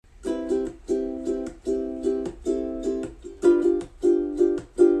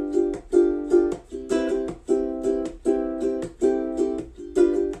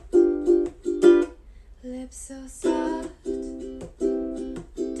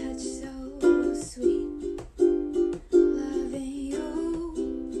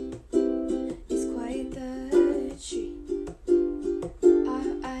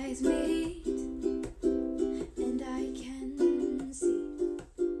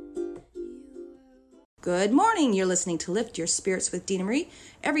Good morning. You're listening to Lift Your Spirits with Dena Marie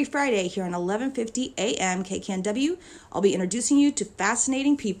every Friday here on 1150 AM KKNW. I'll be introducing you to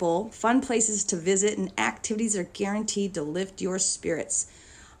fascinating people, fun places to visit, and activities that are guaranteed to lift your spirits.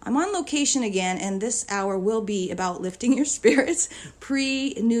 I'm on location again, and this hour will be about lifting your spirits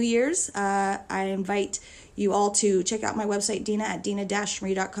pre-New Year's. I invite you all to check out my website, Dena, at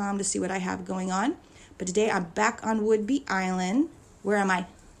dena-marie.com to see what I have going on. But today I'm back on Whidbey Island. Where am I?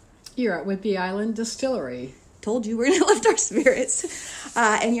 You're at Whidbey Island Distillery. Told you we're going to lift our spirits.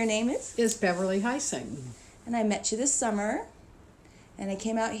 And your name is? Is Beverly Heising. And I met you this summer. And I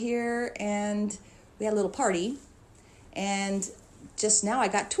came out here and we had a little party. And just now I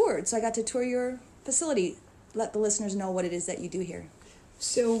got toured. So I got to tour your facility. Let the listeners know what it is that you do here.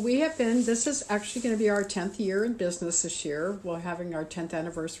 So this is actually going to be our 10th year in business this year. We're having our 10th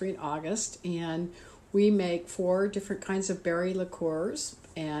anniversary in August. And we make 4 different kinds of berry liqueurs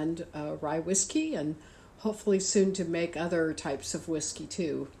and rye whiskey, and hopefully soon to make other types of whiskey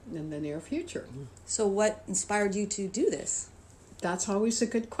too in the near future. So what inspired you to do this? That's always a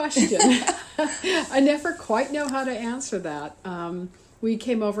good question. I never quite know how to answer that. We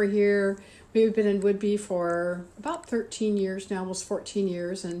came over here, we've been in Whidbey for about 13 years now, almost 14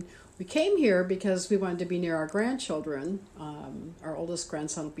 years, and we came here because we wanted to be near our grandchildren. Our oldest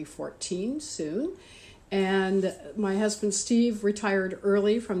grandson will be 14 soon. And my husband, Steve, retired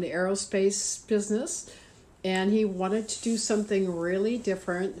early from the aerospace business, and he wanted to do something really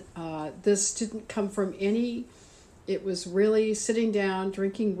different. This didn't come from it was really sitting down,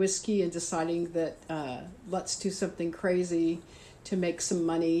 drinking whiskey, and deciding that let's do something crazy to make some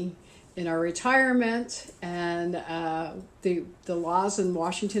money in our retirement. And the laws in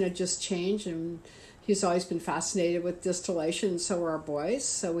Washington had just changed, and he's always been fascinated with distillation, and so are our boys.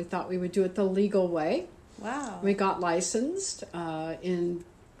 So we thought we would do it the legal way. Wow. We got licensed,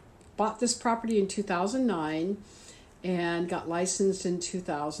 bought this property in 2009 and got licensed in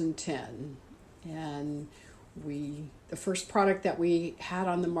 2010. And the first product that we had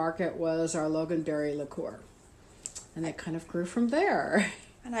on the market was our Loganberry liqueur. And it kind of grew from there.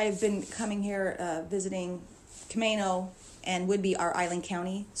 And I've been coming here visiting Camano and Whidbey, our island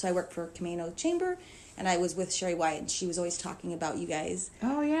county. So I work for Camano Chamber. And I was with Sherry White, and she was always talking about you guys.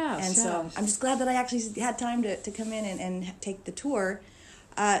 Oh, yes. And so I'm just glad that I actually had time to come in and take the tour.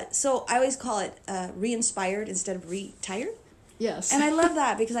 So I always call it re-inspired instead of retired. Yes. And I love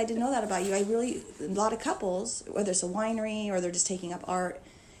that because I didn't know that about you. A lot of couples, whether it's a winery or they're just taking up art,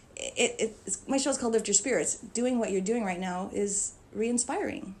 my show's called Lift Your Spirits. Doing what you're doing right now is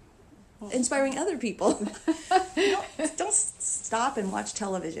re-inspiring. Inspiring other people. Don't stop and watch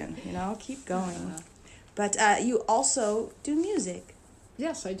television, keep going. But you also do music.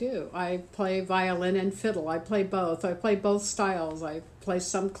 Yes, I do. I play violin and fiddle. I play both. I play both styles. I play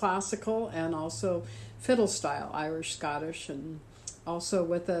some classical and also fiddle style, Irish, Scottish, and also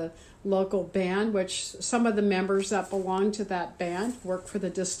with a local band, which some of the members that belong to that band work for the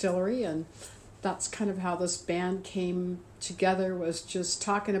distillery, and that's kind of how this band came together, was just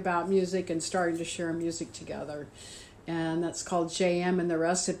talking about music and starting to share music together. And that's called JM and the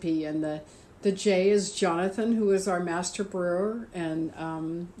Recipe, and the J is Jonathan, who is our master brewer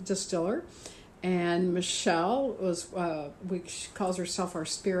and distiller. And Michelle she calls herself our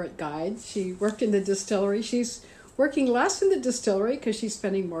spirit guide. She worked in the distillery. She's working less in the distillery because she's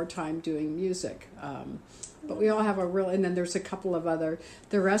spending more time doing music. But we all have and then there's a couple of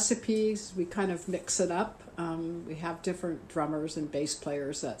the recipes, we kind of mix it up. We have different drummers and bass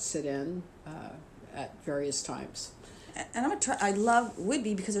players that sit in at various times. And I love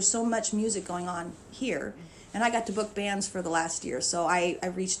Whidbey because there's so much music going on here. And I got to book bands for the last year, so I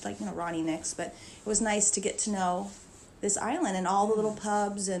reached Ronnie Nix, but it was nice to get to know this island and all the little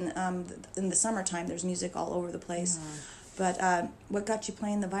pubs, and in the summertime there's music all over the place. Yeah. But what got you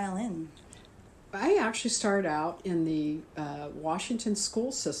playing the violin? I actually started out in the Washington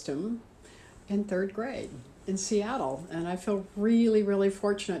school system in 3rd grade in Seattle, and I feel really, really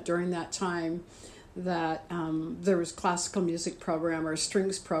fortunate during that time that there was classical music program or a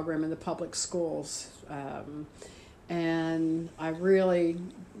strings program in the public schools. And I really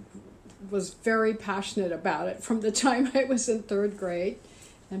was very passionate about it from the time I was in 3rd grade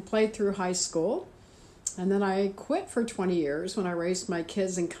and played through high school. And then I quit for 20 years when I raised my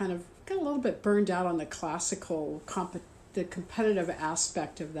kids and kind of got a little bit burned out on the classical, the competitive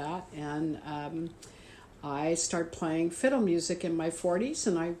aspect of that. And I started playing fiddle music in my 40s,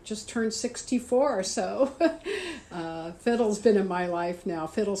 and I just turned 64, so fiddle's been in my life now,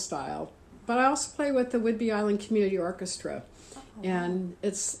 fiddle style. But I also play with the Whidbey Island Community Orchestra, and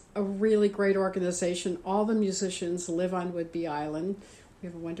it's a really great organization. All the musicians live on Whidbey Island. we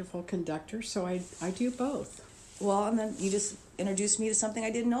have a wonderful conductor, so I do both. Well, and then you just introduced me to something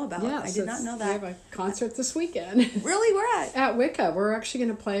I didn't know about. Yes, I did not know that. We have a concert this weekend. Really? Where at? At Wicca. We're actually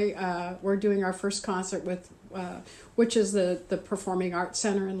going to play, we're doing our first concert with, which is the Performing Arts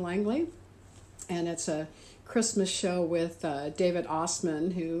Center in Langley. And it's a Christmas show with David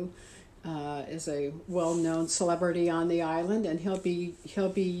Ostman, who is a well-known celebrity on the island, and he'll be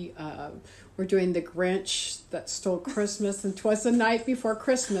we're doing the Grinch that stole Christmas, and 'twas the night before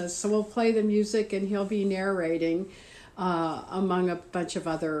Christmas. So we'll play the music, and he'll be narrating among a bunch of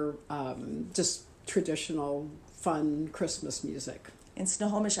other just traditional fun Christmas music. In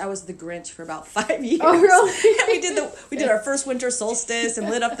Snohomish, I was the Grinch for about 5 years. Oh, really? And we did our first winter solstice and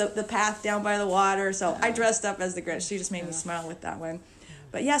lit up the path down by the water. So I dressed up as the Grinch. So you just made me smile with that one.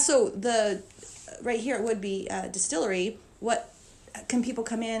 But yeah, so right here at Whidbey Distillery, what can people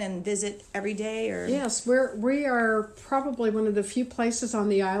come in and visit every day? Or yes, we are probably one of the few places on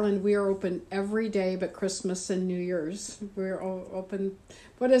the island. We are open every day but Christmas and New Year's. We're open.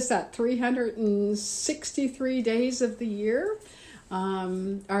 What is that? 363 days of the year.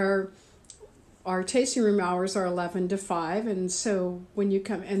 Our tasting room hours are 11 to 5, and so when you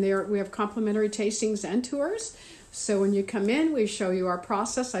come, and we have complimentary tastings and tours. So when you come in, we show you our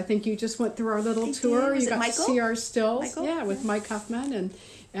process. I think you just went through our little tour. You got to see our stills. Michael? Yeah, with Mike Huffman,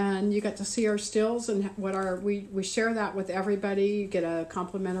 and you got to see our stills and we share that with everybody. You get a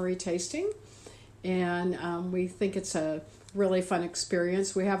complimentary tasting, and we think it's a really fun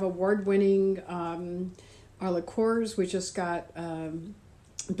experience. We have award-winning our liqueurs. We just got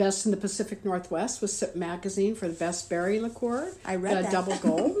Best in the Pacific Northwest with Sip Magazine for the best berry liqueur. I read that. Double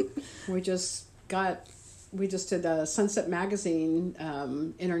gold. We just did a Sunset Magazine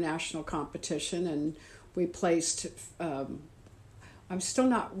international competition, and we placed, I'm still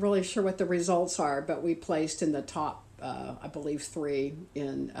not really sure what the results are, but we placed in the top, I believe, 3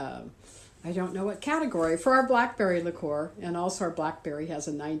 in, I don't know what category, for our blackberry liqueur. And also our blackberry has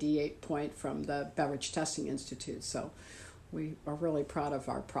a 98 point from the Beverage Testing Institute. So we are really proud of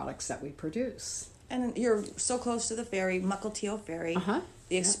our products that we produce. And you're so close to the ferry, Mukilteo Ferry. Uh-huh.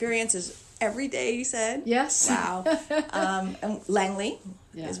 The experience is every day, you said? Yes. Wow. And Langley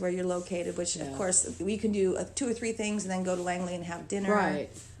is where you're located, which, of course, we can do 2 or 3 things and then go to Langley and have dinner. Right.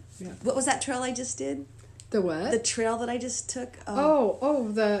 Yeah. What was that trail I just did? The what? The trail that I just took.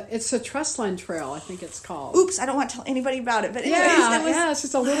 It's a Trust Line Trail, I think it's called. Oops, I don't want to tell anybody about it. But anyways, it's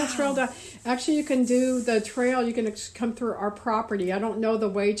just a little trail down. Actually, you can do the trail. You can come through our property. I don't know the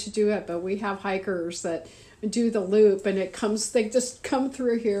way to do it, but we have hikers that do the loop, and they just come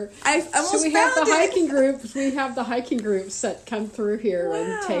through here. I almost we have the hiking groups. We have the hiking groups that come through here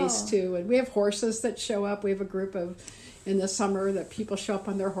and taste too, and we have horses that show up. We have a group in the summer that people show up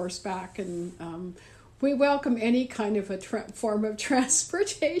on their horseback, and we welcome any kind of a form of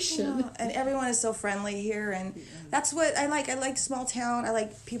transportation. Yeah, and everyone is so friendly here, and that's what I like. I like small town. I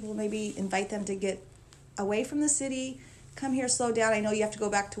like people, maybe invite them to get away from the city, come here, slow down. I know you have to go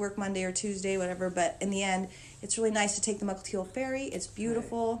back to work Monday or Tuesday, whatever, but in the end, it's really nice to take the Mukilteo Ferry. It's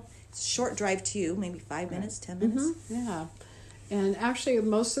beautiful. Right. It's a short drive to you, maybe 5 minutes, 10 minutes. Mm-hmm. Yeah. And actually,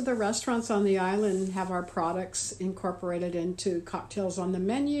 most of the restaurants on the island have our products incorporated into cocktails on the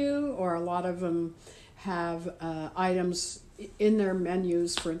menu, or a lot of them have items in their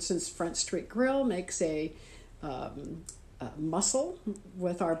menus. For instance, Front Street Grill makes a mussel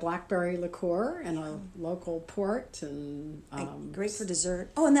with our blackberry liqueur and a local port, and great for dessert.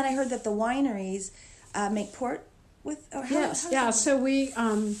 Oh, and then I heard that the wineries make port with. So we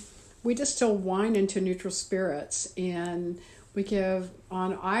distill wine into neutral spirits, and we give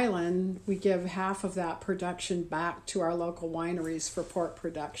half of that production back to our local wineries for port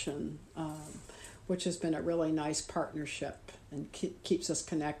production, which has been a really nice partnership and keeps us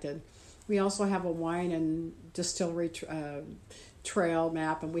connected. We also have a wine and distillery trail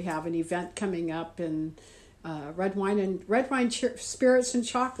map, and we have an event coming up in red wine spirits and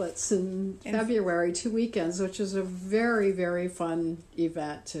chocolates in February, 2 weekends, which is a very, very fun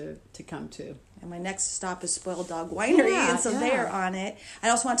event to come to. And my next stop is Spoiled Dog Winery, and so they're on it. I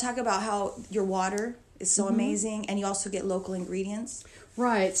also want to talk about how your water is so amazing, and you also get local ingredients.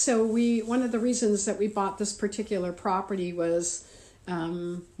 Right. So one of the reasons that we bought this particular property was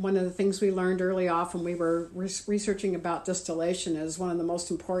one of the things we learned early off when we were researching about distillation is one of the most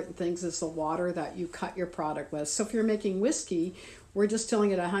important things is the water that you cut your product with. So if you're making whiskey, we're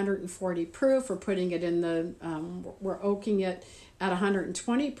distilling it at 140 proof. We're putting it in we're oaking it at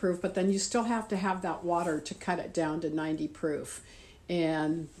 120 proof, but then you still have to have that water to cut it down to 90 proof.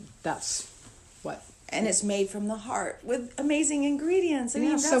 And that's what... And it's made from the heart with amazing ingredients.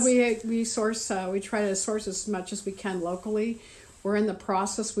 So we try to source as much as we can locally. We're in the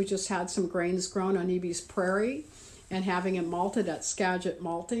process. We just had some grains grown on Eby's Prairie and having it malted at Skagit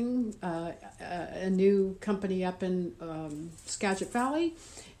Malting, a new company up in Skagit Valley,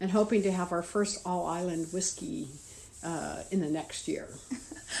 and hoping to have our first all-island whiskey in the next year.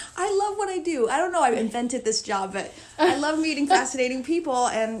 I love what I do. I don't know, I invented this job, but I love meeting fascinating people,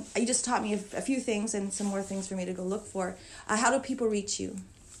 and you just taught me a few things and some more things for me to go look for. How do people reach you?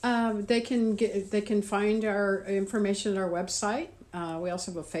 They can find our information at our website. We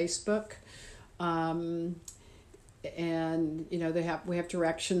also have a Facebook, and we have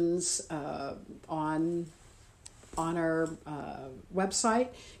directions on our website.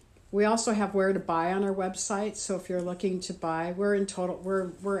 We also have where to buy on our website. So if you're looking to buy, we're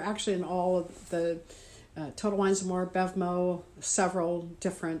actually in all of the Total Wines & More, Bevmo, several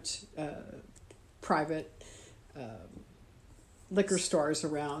different private liquor stores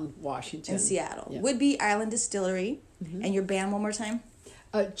around Washington. In Seattle. Yeah. Whidbey Island Distillery. Mm-hmm. And your band one more time?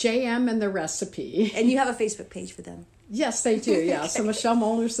 JM and the Recipe. And you have a Facebook page for them? Yes, they do, yeah. Okay. So Michelle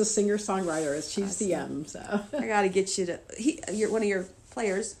Molner's the singer-songwriter. She's awesome. The M. So I got to get you to... one of your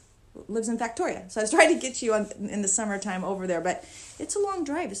players lives in Victoria. So I was trying to get you in the summertime over there, but it's a long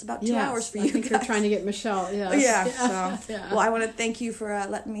drive. It's about 2 hours for you. I think you're trying to get Michelle, yes. Yeah. So, well, I want to thank you for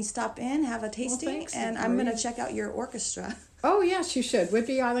letting me stop in, have a tasting, and I'm going to check out your orchestra. Oh, yes, you should.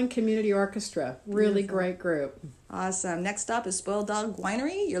 Whidbey Island Community Orchestra. Really Beautiful. Great group. Awesome. Next stop is Spoiled Dog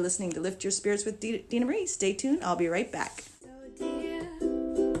Winery. You're listening to Lift Your Spirits with Dena Marie. Stay tuned. I'll be right back. So dear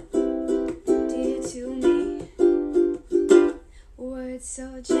to me, words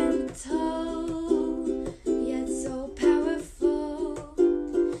so gentle, yet so powerful,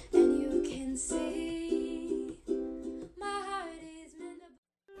 and you can see my heart is meant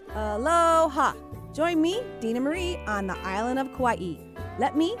to... Aloha! Join me, Dena Marie, on the island of Kauai.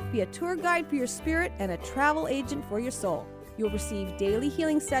 Let me be a tour guide for your spirit and a travel agent for your soul. You'll receive daily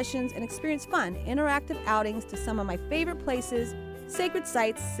healing sessions and experience fun, interactive outings to some of my favorite places, sacred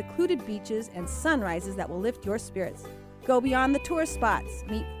sites, secluded beaches, and sunrises that will lift your spirits. Go beyond the tourist spots,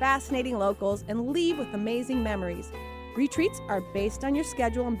 meet fascinating locals, and leave with amazing memories. Retreats are based on your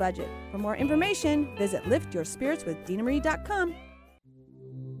schedule and budget. For more information, visit liftyourspiritswithdenamarie.com.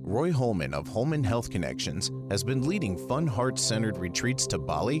 Roy Holman of Holman Health Connections has been leading fun, heart-centered retreats to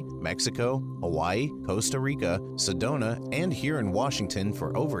Bali, Mexico, Hawaii, Costa Rica, Sedona, and here in Washington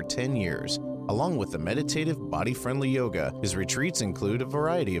for over 10 years. Along with the meditative, body-friendly yoga, his retreats include a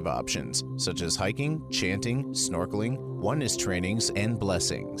variety of options, such as hiking, chanting, snorkeling, oneness trainings, and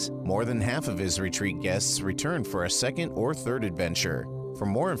blessings. More than half of his retreat guests return for a second or third adventure. For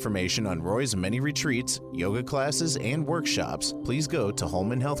more information on Roy's many retreats, yoga classes, and workshops, please go to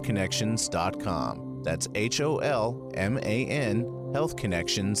holmanhealthconnections.com. That's HOLMAN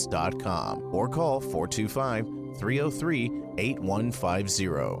healthconnections.com or call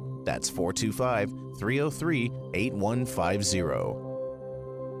 425-303-8150. That's 425-303-8150.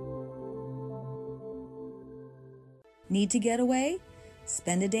 Need to get away?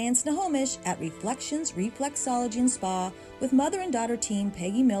 Spend a day in Snohomish at Reflections Reflexology and Spa with mother and daughter team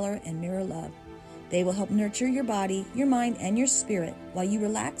Peggy Miller and Mirror Love. They will help nurture your body, your mind, and your spirit while you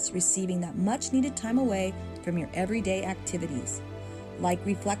relax, receiving that much-needed time away from your everyday activities. Like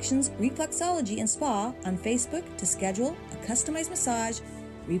Reflections Reflexology and Spa on Facebook to schedule a customized massage,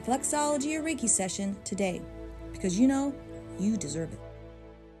 reflexology, or Reiki session today, because you know you deserve it.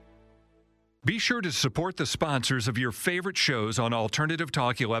 Be sure to support the sponsors of your favorite shows on Alternative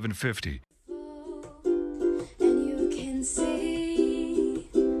Talk 1150. And you can see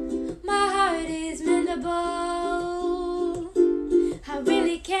my heart is mendable. I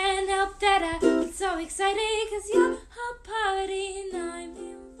really can't help that I'm so excited because you're a party and I'm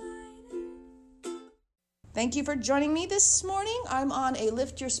invited. Thank you for joining me this morning. I'm on a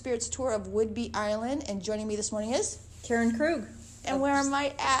Lift Your Spirits tour of Whidbey Island, and joining me this morning is Karen Krug. And where am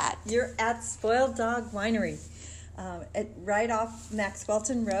I at? You're at Spoiled Dog Winery, right off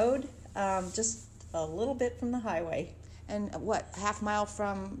Maxwellton Road, just a little bit from the highway. And what, half mile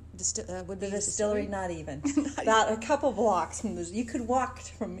from Whidbey the distillery? Not even. About a couple blocks from you could walk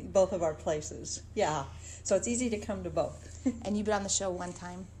from both of our places. Yeah, so it's easy to come to both. And you've been on the show one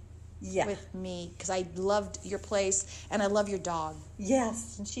time? Yeah. With me, because I loved your place, and I love your dog.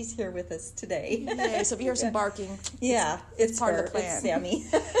 Yes, and she's here with us today. Yay, so if you hear some barking, it's part her. of the plan. It's Sammy.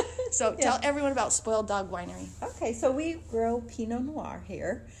 So tell everyone about Spoiled Dog Winery. Okay, so we grow Pinot Noir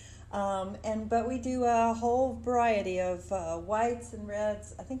here, but we do a whole variety of whites and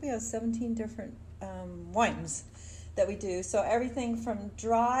reds. I think we have 17 different wines that we do. So everything from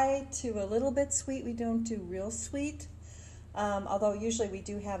dry to a little bit sweet. We don't do real sweet. Although usually we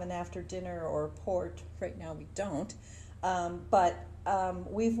do have an after dinner or port. Right now we don't.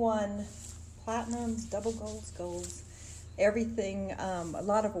 We've won platinums, double golds, everything, a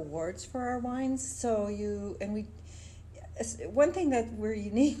lot of awards for our wines. One thing that we're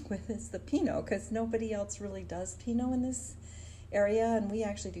unique with is the Pinot, because nobody else really does Pinot in this area, and we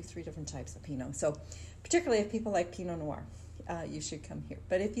actually do 3 different types of Pinot. So particularly if people like Pinot Noir, you should come here.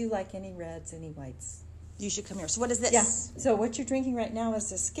 But if you like any reds, any whites, You should come here. So what is this? yeah. So what you're drinking right now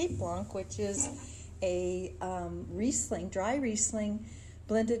is Escape Blanc, which is a Riesling, dry Riesling,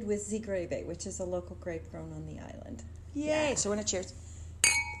 blended with Zigrebe, which is a local grape grown on the island. Yay. Yeah. So we're going to cheers.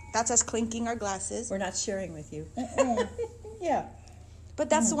 That's us clinking our glasses. We're not sharing with you. Yeah. But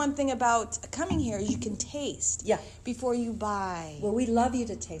that's the one thing about coming here is you can taste Yeah. before you buy. Well, we love you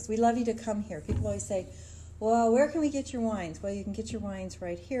to taste. We love you to come here. People always say, well, where can we get your wines? Well, you can get your wines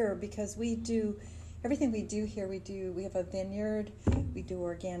right here, because we do everything we do here. We have a vineyard. We do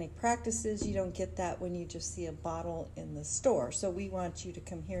organic practices. You don't get that when you just see a bottle in the store. So we want you to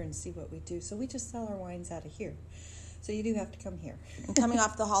come here and see what we do. So we just sell our wines out of here. So you do have to come here. And coming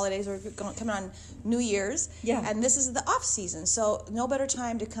off the holidays, we're coming on New Year's. Yeah. And this is the off season, so no better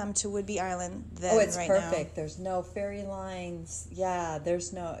time to come to Whidbey Island than Oh, it's right perfect. There's no ferry lines. Yeah,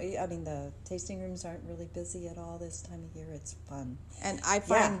 the tasting rooms aren't really busy at all this time of year. It's fun. now. And I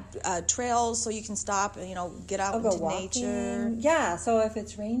find trails so you can stop and get out Go into walking. nature. Yeah, so if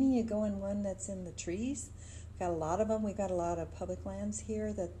it's rainy, you go in one that's in the trees. We've got a lot of them. We've got a lot of public lands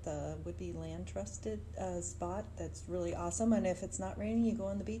here that the Whidbey Land Trusted spot. That's really awesome. And if it's not raining, you go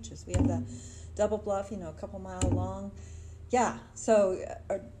on the beaches. We have the Double Bluff, a couple mile long. Yeah, so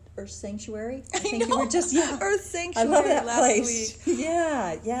Earth Sanctuary. I think you were just Earth Sanctuary. I love that last place. week.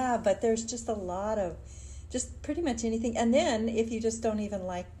 Yeah, but there's just a lot of just pretty much anything. And then if you just don't even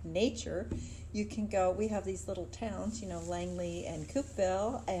like nature, you can go. We have these little towns, Langley and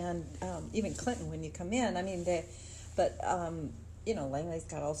Coopville, and even Clinton when you come in. Langley's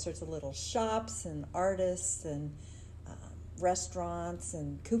got all sorts of little shops and artists and restaurants,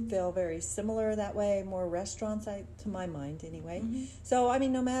 and Coopville very similar that way, more restaurants to my mind anyway. Mm-hmm. So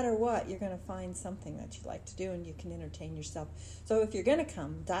no matter what, you're going to find something that you like to do, and you can entertain yourself. So if you're going to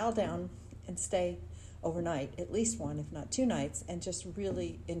come, dial down and stay overnight, at least one, if not 2 nights, and just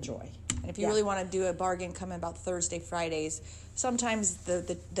really enjoy. And if you really want to do a bargain, come in about Thursday, Fridays. Sometimes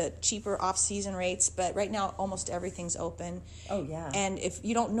the cheaper off-season rates, but right now almost everything's open. Oh, yeah. And if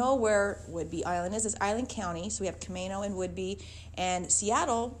you don't know where Whidbey Island is, it's Island County, so we have Camano and Whidbey, and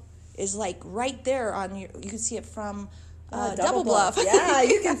Seattle is like right there you can see it from Double Bluff. Yeah,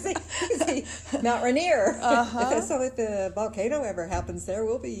 you can see Mount Rainier. So if the volcano ever happens there,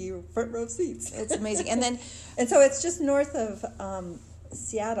 we'll be front row seats. It's amazing. And so it's just north of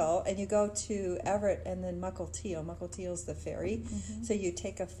Seattle, and you go to Everett and then Mukilteo. Mukilteo's the ferry. Mm-hmm. So you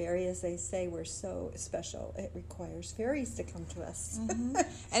take a ferry, as they say, we're so special. It requires ferries to come to us. Mm-hmm. And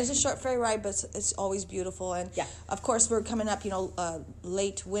it's a short ferry ride, but it's always beautiful. And of course, we're coming up,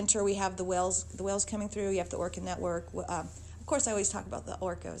 late winter. We have the whales coming through. You have the Orca Network. Of course, I always talk about the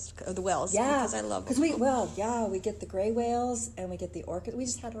orcas, or the whales, because I love them. We get the gray whales and we get the orcas. We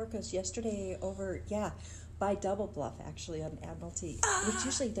just had orcas yesterday over, by Double Bluff, actually, on Admiralty, which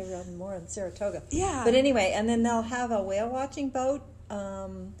usually they're more on Saratoga. Yeah. But anyway, and then they'll have a whale watching boat,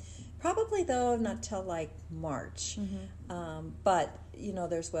 probably, though, not till like March. Mm-hmm. But,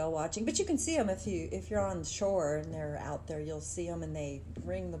 there's whale watching. But you can see them if you're on shore and they're out there, you'll see them, and they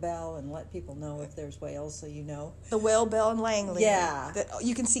ring the bell and let people know if there's whales, so you know. The whale bell in Langley. Yeah.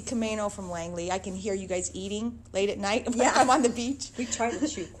 You can see Camano from Langley. I can hear you guys eating late at night when I'm on the beach. We try to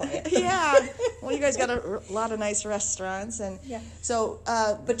chew quiet. Yeah. Well, you guys got a lot of nice restaurants. And so,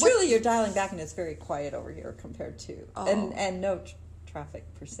 but truly, you're dialing back, and it's very quiet over here compared to, and no traffic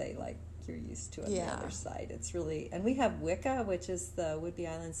per se, like you're used to on the other side. It's really, and we have WICA, which is the Whidbey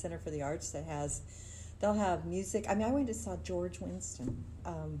Island Center for the Arts, they'll have music. I went and saw George Winston.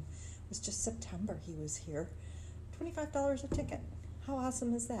 It was just September he was here. $25 a ticket. How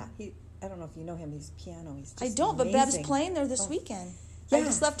awesome is that? I don't know if you know him. He's piano. He's just but amazing. Bev's playing there this weekend. Yeah. I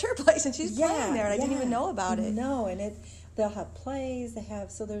just left her place and she's playing there, and I didn't even know about it. No, and they'll have plays.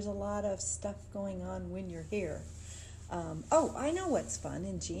 So there's a lot of stuff going on when you're here. I know what's fun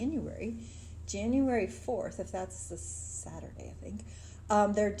in January 4th, if that's the Saturday, I think.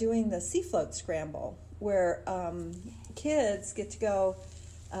 They're doing the Sea Float Scramble, where kids get to go,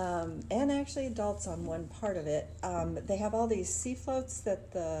 and actually adults on one part of it. They have all these sea floats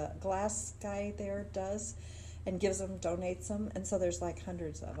that the glass guy there does and donates them, and so there's like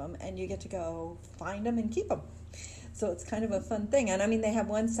hundreds of them, and you get to go find them and keep them. So it's kind of a fun thing. And they have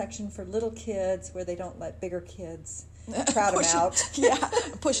one section for little kids where they don't let bigger kids crowd them out. Yeah,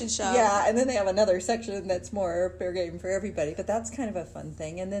 push and shove. Yeah, and then they have another section that's more fair game for everybody. But that's kind of a fun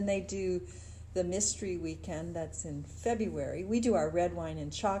thing. And then they do the mystery weekend that's in February. We do our red wine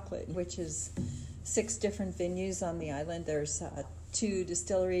and chocolate, which is 6 different venues on the island. There's 2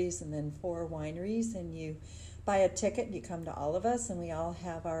 distilleries and then 4 wineries, and you buy a ticket and you come to all of us, and we all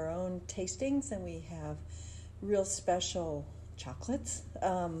have our own tastings, and we have real special chocolates.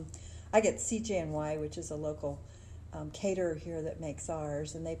 I get CJ&Y, which is a local caterer here that makes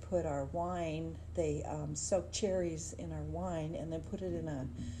ours, and they put our wine, they soak cherries in our wine and then put it in a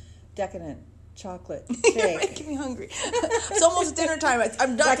decadent chocolate cake. You're making me hungry. It's almost dinner time.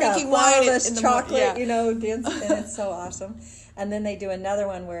 I'm not like drinking a wine flourless in the chocolate, morning. and it's so awesome. And then they do another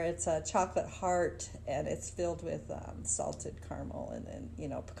one where it's a chocolate heart, and it's filled with salted caramel and then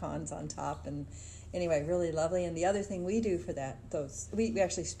pecans on top. And anyway, really lovely. And the other thing we do for that, we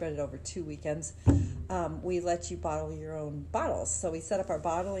actually spread it over 2 weekends. We let you bottle your own bottles. So we set up our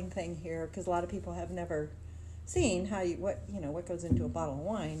bottling thing here because a lot of people have never seen what goes into a bottle of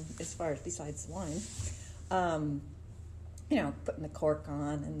wine as far as besides the wine. Putting the cork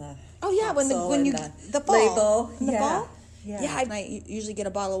on and the when you the fall label in the fall. Yeah. I usually get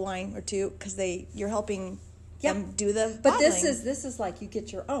a bottle of wine or 2 because you're helping them do the But bottling. this is like you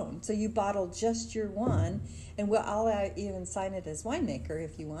get your own, so you bottle just your one, and I'll even sign it as winemaker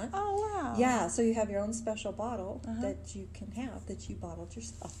if you want. Oh wow! Yeah, so you have your own special bottle that you can have that you bottled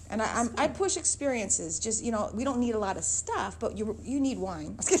yourself. And I push experiences. Just we don't need a lot of stuff, but you need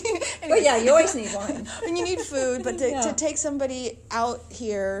wine. Anyway. Well, yeah, you always need wine, and you need food. But to take somebody out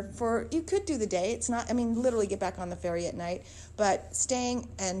here you could do the day. It's not. I mean, literally get back on the ferry at night. But staying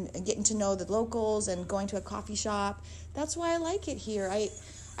and getting to know the locals and going to a coffee shop. That's why I like it here. I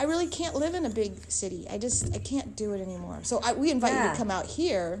really can't live in a big city. I can't do it anymore. So we invite you to come out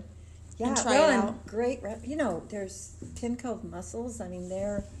here and try it out. Great. There's Tin Cove mussels. I mean,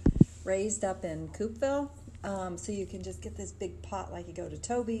 they're raised up in Coopville. So you can just get this big pot like you go to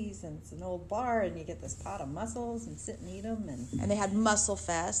Toby's, and it's an old bar, and you get this pot of mussels and sit and eat them. And they had Mussel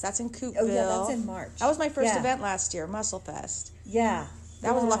Fest. That's in Coopville. Oh, yeah, that's in March. That was my first event last year, Mussel Fest. Yeah.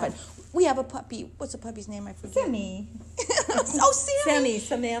 That was a lot of fun. We have a puppy. What's the puppy's name? I forget. Sammy. Sammy.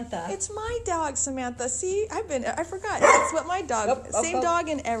 Samantha. It's my dog, Samantha. See, I forgot. That's what my dog. Same dog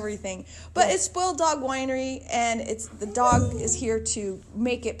and everything. But it's Spoiled Dog Winery, and the dog is here to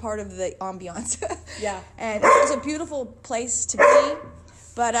make it part of the ambiance. Yeah. And it's a beautiful place to be.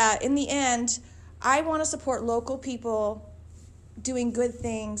 But in the end, I want to support local people doing good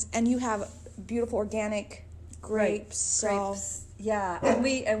things, and you have beautiful organic grapes. So. Yeah, and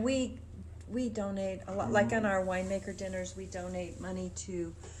we donate a lot. Like on our winemaker dinners, we donate money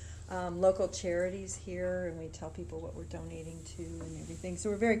to local charities here, and we tell people what we're donating to and everything.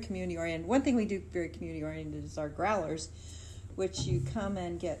 So we're very community oriented. One thing we do very community oriented is our growlers, which you come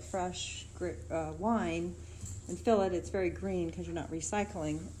and get fresh wine and fill it. It's very green because you're not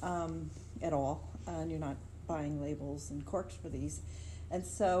recycling at all, and you're not buying labels and corks for these. And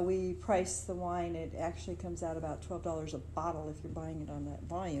so we price the wine. It actually comes out about $12 a bottle if you're buying it on that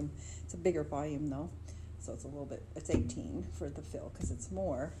volume. It's a bigger volume, though. So it's $18 for the fill because it's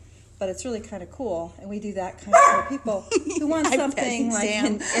more. But it's really kind of cool. And we do that kind of for people who want something like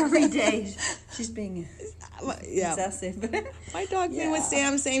an everyday. She's being possessive. My dog's name was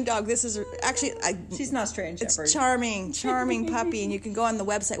Sam, same dog. This is actually... She's not strange. It's charming puppy. And you can go on the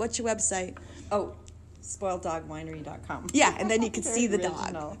website. What's your website? Oh, SpoiledDogWinery.com. Yeah, and then you can see the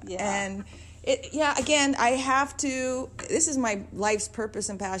dog. Yeah. And again, I have to, this is my life's purpose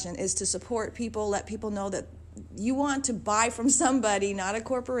and passion, is to support people, let people know that you want to buy from somebody, not a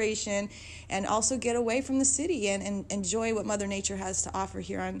corporation, and also get away from the city and enjoy what Mother Nature has to offer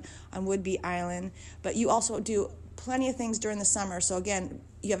here on Whidbey Island. But you also do plenty of things during the summer. So again,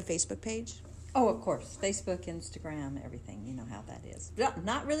 you have a Facebook page? Oh, of course. Facebook, Instagram, everything. You know how that is.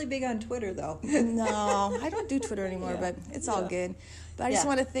 Not really big on Twitter, though. No, I don't do Twitter anymore, but it's all good. But I just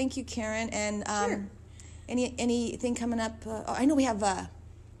want to thank you, Karen. And sure. anything coming up? I know we have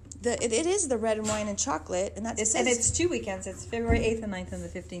it is the red and wine and chocolate, and it's 2 weekends. It's February 8th and 9th and the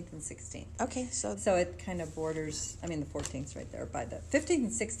 15th and 16th. Okay, so it kind of borders. I mean, the 14th right there. By the 15th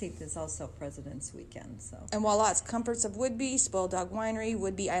and 16th is also President's Weekend. So and voila, it's Comforts of Whidbey, Spoiled Dog Winery,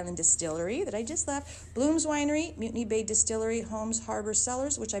 Whidbey Island Distillery that I just left, Bloom's Winery, Mutiny Bay Distillery, Holmes Harbor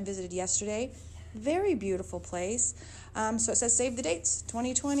Cellars, which I visited yesterday. Very beautiful place. So it says save the dates,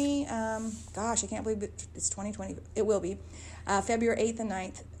 2020. Gosh, I can't believe it's 2020. It will be February 8th and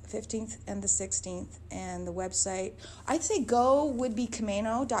 9th. 15th and the 16th, and the website, I'd say go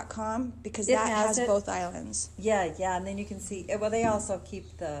woodbeycamino.com because that has both islands. Yeah, and then you can see, well, they also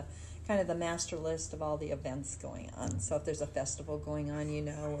keep the kind of the master list of all the events going on. So if there's a festival going on,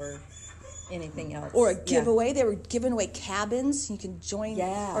 or anything else. Or a giveaway. They were giving away cabins. You can join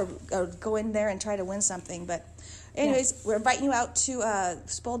Yeah. or go in there and try to win something. But anyways, we're inviting you out to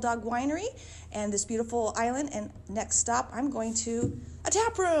Spoiled Dog Winery and this beautiful island. And next stop, I'm going to a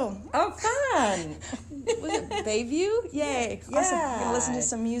tap room. Oh, fun! Was it Bayview? Yay. Yeah. Awesome. We're going to listen to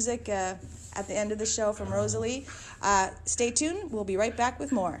some music at the end of the show from Rosahlee. Stay tuned. We'll be right back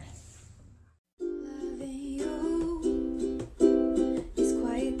with more. Loving you is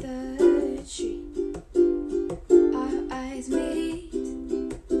quite the treat. Our eyes meet,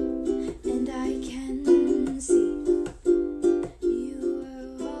 and I can see you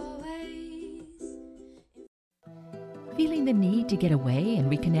were always. Feeling the need to get away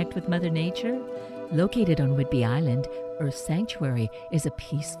and reconnect with Mother Nature? Located on Whidbey Island, Earth Sanctuary is a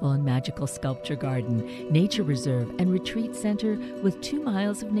peaceful and magical sculpture garden, nature reserve, and retreat center with 2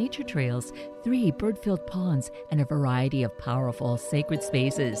 miles of nature trails, 3 bird-filled ponds, and a variety of powerful sacred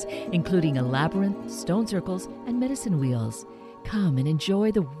spaces, including a labyrinth, stone circles, and medicine wheels. Come and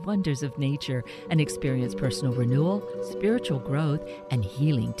enjoy the wonders of nature and experience personal renewal, spiritual growth, and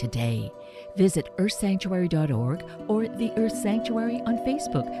healing today. Visit earthsanctuary.org or the Earth Sanctuary on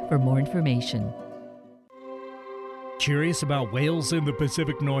Facebook for more information. Curious about whales in the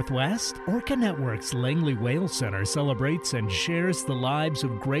Pacific Northwest? Orca Network's Langley Whale Center celebrates and shares the lives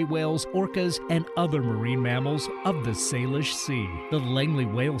of gray whales, orcas, and other marine mammals of the Salish Sea. The Langley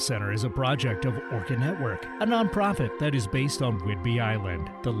Whale Center is a project of Orca Network, a nonprofit that is based on Whidbey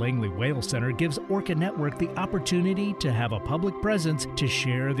Island. The Langley Whale Center gives Orca Network the opportunity to have a public presence to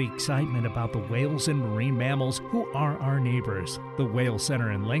share the excitement about the whales and marine mammals who are our neighbors. The Whale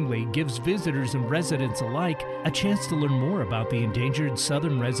Center in Langley gives visitors and residents alike a chance to learn more about the endangered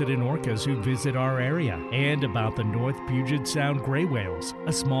southern resident orcas who visit our area and about the North Puget Sound gray whales,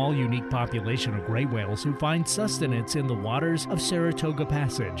 a small, unique population of gray whales who find sustenance in the waters of Saratoga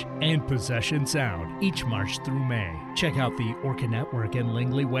Passage and Possession Sound each March through May. Check out the Orca Network and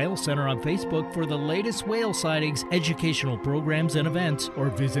Langley Whale Center on Facebook for the latest whale sightings, educational programs, and events, or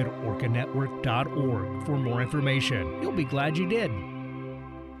visit orcanetwork.org for more information. You'll be glad you did.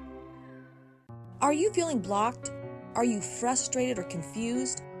 Are you feeling blocked? Are you frustrated or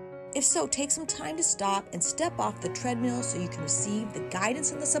confused? If so, take some time to stop and step off the treadmill so you can receive the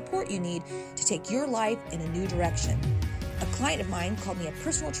guidance and the support you need to take your life in a new direction. A client of mine called me a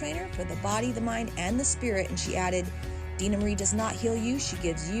personal trainer for the body, the mind, and the spirit, and she added, Dena Marie does not heal you, she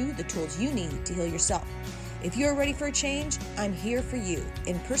gives you the tools you need to heal yourself. If you're ready for a change, I'm here for you.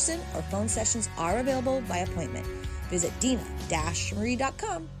 In-person or phone sessions are available by appointment. Visit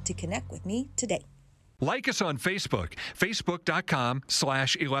dena-marie.com to connect with me today. Like us on Facebook,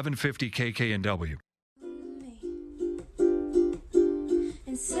 facebook.com/1150kknw.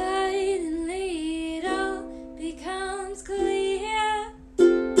 And suddenly it all becomes clear.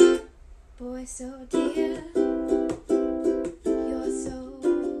 Boy, so dear, you're so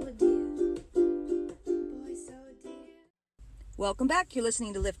dear. Boy, so dear. Welcome back. You're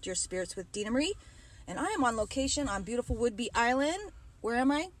listening to Lift Your Spirits with Dena Marie, and I am on location on beautiful Whidbey Island. Where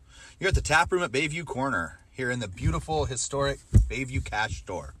am I? You're at the tap room at Bayview Corner, here in the beautiful, historic Bayview Cash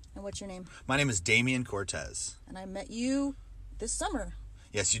Store. And what's your name? My name is Damian Cortez. And I met you this summer.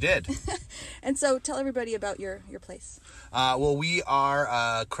 Yes, you did. And so tell everybody about your place. Well, we are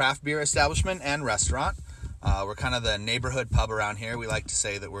a craft beer establishment and restaurant. We're kind of the neighborhood pub around here. We like to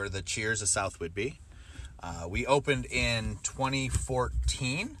say that we're the Cheers of South Whidbey. We opened in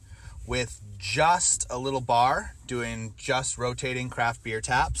 2014 with just a little bar doing just rotating craft beer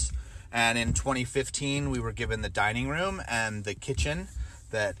taps. And in 2015, we were given the dining room and the kitchen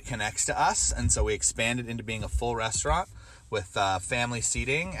that connects to us. And so we expanded into being a full restaurant with family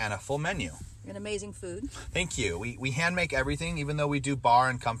seating and a full menu. And amazing food. Thank you. We hand make everything, even though we do bar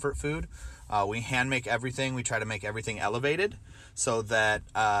and comfort food. We hand make everything. We try to make everything elevated so that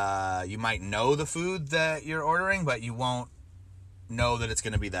you might know the food that you're ordering, but you won't know that it's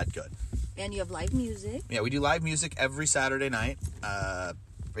going to be that good. And you have live music. Yeah, we do live music every Saturday night,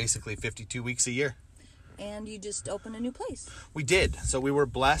 basically 52 weeks a year. And you just opened a new place. We did. So we were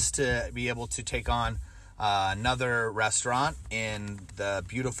blessed to be able to take on another restaurant in the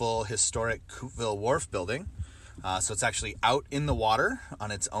beautiful historic Coupeville Wharf building. So it's actually out in the water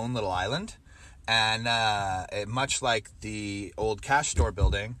on its own little island. And much like the old cash store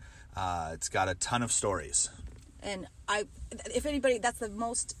building, it's got a ton of stories. And if anybody, that's the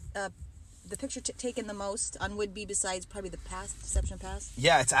most, the picture taken the most on Whidbey besides probably the Deception Pass?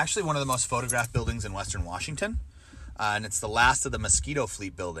 Yeah, it's actually one of the most photographed buildings in Western Washington. and it's the last of the Mosquito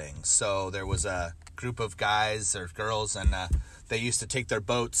Fleet buildings. So there was a group of guys or girls, and they used to take their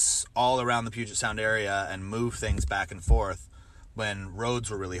boats all around the Puget Sound area and move things back and forth when roads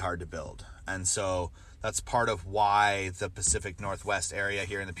were really hard to build. And so that's part of why the Pacific Northwest area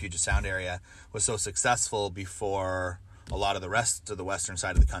here in the Puget Sound area was so successful before a lot of the rest of the western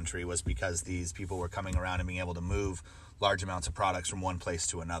side of the country, was because these people were coming around and being able to move large amounts of products from one place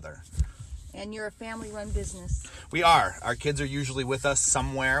to another. And you're a family-run business. We are. Our kids are usually with us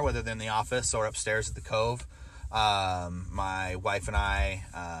somewhere, whether they're in the office or upstairs at the Cove. My wife and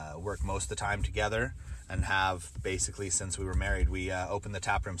I work most of the time together and have basically since we were married. We opened the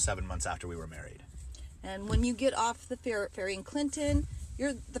tap room 7 months after we were married. And when you get off the ferry in Clinton,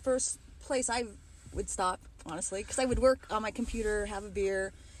 you're the first place I would stop, honestly, because I would work on my computer, have a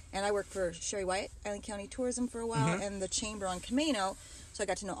beer, and I worked for Sherry White, Island County Tourism for a while, and the chamber on Camino. So I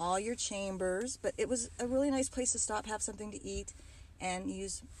got to know all your chambers, but it was a really nice place to stop, have something to eat, and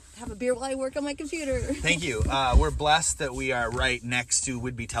have a beer while I work on my computer. Thank you. We're blessed that we are right next to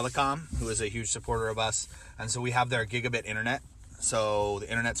Whidbey Telecom, who is a huge supporter of us, and so we have their gigabit internet. So the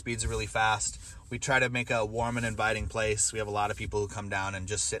internet speeds are really fast. We try to make a warm and inviting place. We have a lot of people who come down and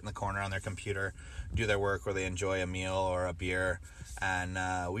just sit in the corner on their computer, do their work, or they enjoy a meal or a beer. And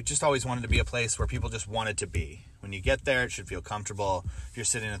we just always wanted to be a place where people just wanted to be. When you get there, it should feel comfortable. If you're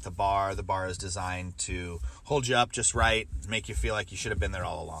sitting at the bar is designed to hold you up just right, make you feel like you should have been there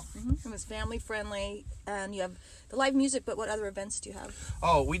all along. And it's family friendly, and you have the live music, but what other events do you have?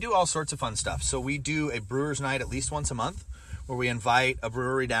 Oh, we do all sorts of fun stuff. So we do a brewer's night at least once a month, where we invite a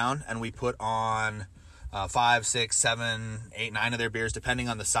brewery down and we put on 5, 6, 7, 8, 9 of their beers, depending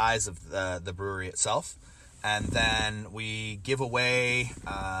on the size of the brewery itself. And then we give away,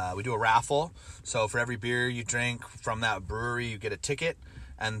 we do a raffle. So for every beer you drink from that brewery, you get a ticket.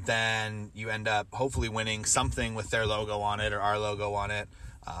 And then you end up hopefully winning something with their logo on it or our logo on it.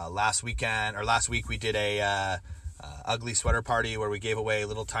 Last week we did a ugly sweater party where we gave away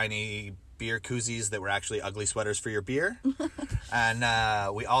little tiny beer koozies that were actually ugly sweaters for your beer.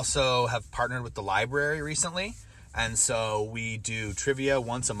 And we also have partnered with the library recently. And so we do trivia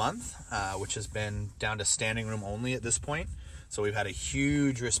once a month, which has been down to standing room only at this point. So we've had a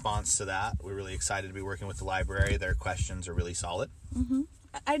huge response to that. We're really excited to be working with the library. Their questions are really solid.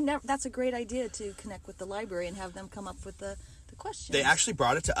 That's a great idea, to connect with the library and have them come up with the questions. They actually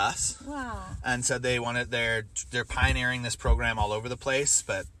brought it to us. Wow. And said they wanted, they're pioneering this program all over the place,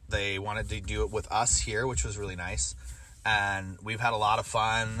 but they wanted to do it with us here, which was really nice. And we've had a lot of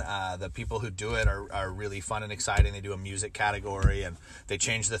fun. The people who do it are really fun and exciting. They do a music category, and they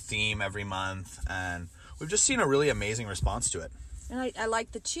change the theme every month. And we've just seen a really amazing response to it. And I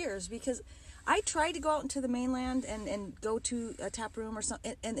like the cheers, because I tried to go out into the mainland and go to a tap room or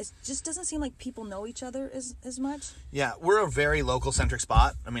something, and it just doesn't seem like people know each other as much. Yeah, we're a very local-centric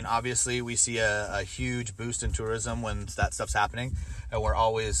spot. I mean, obviously, we see a huge boost in tourism when that stuff's happening, and we're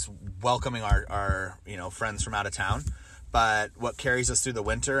always welcoming our friends from out of town. But what carries us through the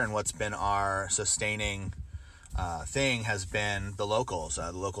winter and what's been our sustaining thing has been the locals.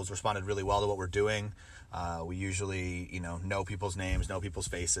 The locals responded really well to what we're doing. We usually, know people's names, know people's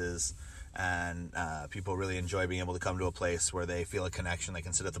faces, and people really enjoy being able to come to a place where they feel a connection. They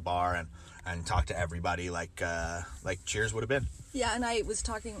can sit at the bar and talk to everybody like Cheers would have been. Yeah, and I was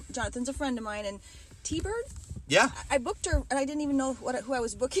talking, Jonathan's a friend of mine, and T-Bird? Yeah. I booked her, and I didn't even know who I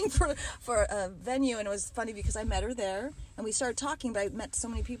was booking for a venue, and it was funny because I met her there, and we started talking, but I met so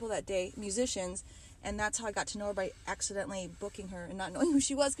many people that day, musicians, and that's how I got to know her, by accidentally booking her and not knowing who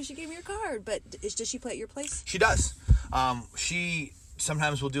she was because she gave me her card. But does she play at your place? She does. She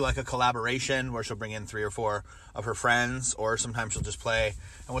sometimes will do like a collaboration where she'll bring in 3 or 4 of her friends, or sometimes she'll just play.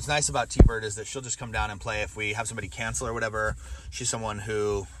 And what's nice about T-Bird is that she'll just come down and play if we have somebody cancel or whatever. She's someone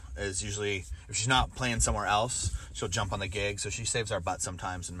who is usually, if she's not playing somewhere else, she'll jump on the gig. So she saves our butt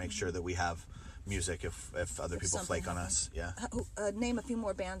sometimes and makes sure that we have music if other people flake on us. Yeah. Name a few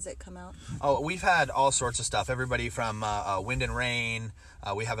more bands that come out. Oh, we've had all sorts of stuff. Everybody from Wind and Rain.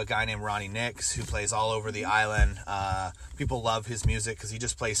 We have a guy named Ronnie Nix who plays all over the island. People love his music because he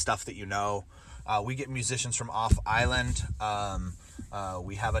just plays stuff that you know. We get musicians from off island.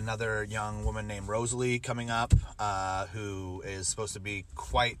 We have another young woman named Rosahlee coming up, who is supposed to be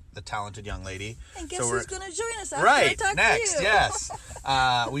quite the talented young lady. And guess who's going to join us after I talk next, to you? Yes.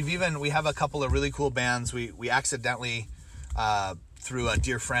 We have a couple of really cool bands. We accidentally, through a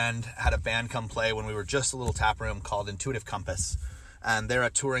dear friend, had a band come play when we were just a little tap room called Intuitive Compass. And they're a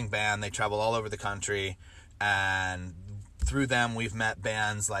touring band. They travel all over the country, and through them we've met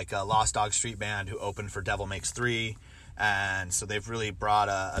bands like Lost Dog Street Band, who opened for Devil Makes 3. And so they've really brought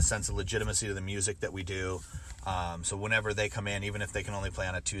a sense of legitimacy to the music that we do. So whenever they come in, even if they can only play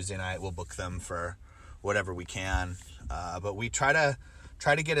on a Tuesday night, we'll book them for whatever we can. But we try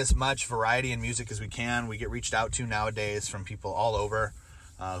to get as much variety in music as we can. We get reached out to nowadays from people all over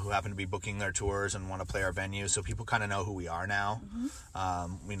who happen to be booking their tours and want to play our venue. So people kind of know who we are now.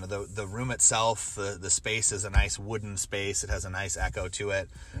 The room itself, the space is a nice wooden space. It has a nice echo to it.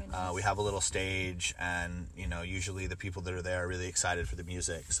 Nice. We have a little stage, and usually the people that are there are really excited for the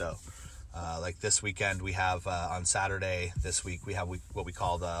music. So like this weekend, we have on Saturday this week, we have what we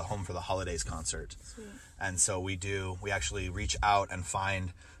call the Home for the Holidays concert. Sweet. And so we actually reach out and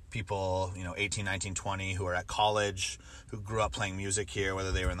find people, 18, 19, 20 who are at college, who grew up playing music here,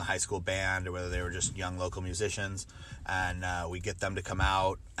 whether they were in the high school band or whether they were just young local musicians. And we get them to come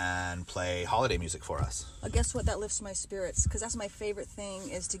out and play holiday music for us. Guess what? That lifts my spirits, because that's my favorite thing,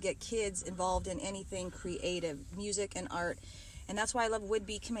 is to get kids involved in anything creative, music and art. And that's why I love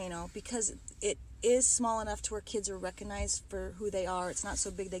Whidbey Camino, because it is small enough to where kids are recognized for who they are. It's not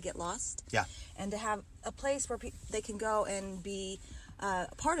so big they get lost. Yeah. And to have a place where they can go and be a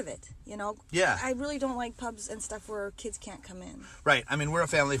part of it, Yeah. I really don't like pubs and stuff where kids can't come in. Right. I mean, we're a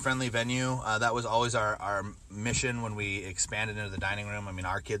family-friendly venue. That was always our mission when we expanded into the dining room. I mean,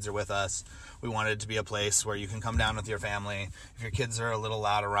 our kids are with us. We wanted it to be a place where you can come down with your family. If your kids are a little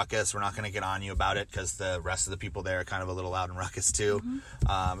loud and ruckus, we're not going to get on you about it, because the rest of the people there are kind of a little loud and ruckus too.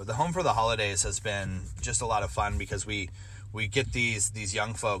 But the Home for the Holidays has been just a lot of fun, because we get these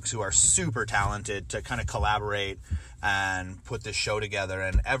young folks who are super talented to kind of collaborate and put this show together,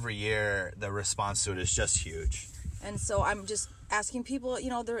 and every year the response to it is just huge. And so I'm just asking people,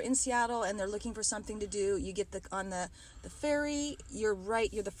 they're in Seattle and they're looking for something to do. You get on the ferry, you're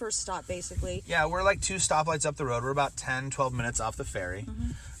the first stop basically. Yeah, we're like 2 stoplights up the road. We're about 10, 12 minutes off the ferry.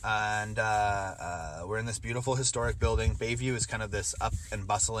 And we're in this beautiful historic building. Bayview is kind of this up and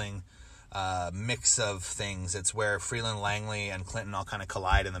bustling mix of things. It's where Freeland, Langley, and Clinton all kind of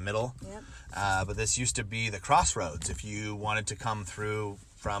collide in the middle. Yep. But this used to be the crossroads. If you wanted to come through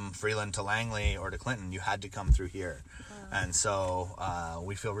from Freeland to Langley or to Clinton, you had to come through here. And so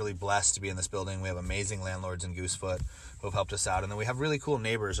we feel really blessed to be in this building. We have amazing landlords in Goosefoot who have helped us out. And then we have really cool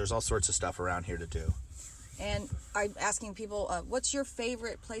neighbors. There's all sorts of stuff around here to do. And I'm asking people, what's your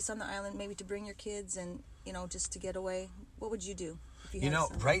favorite place on the island, maybe to bring your kids and, just to get away? What would you do?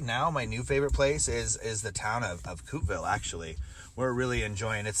 Right now, my new favorite place is the town of Coupeville, actually. We're really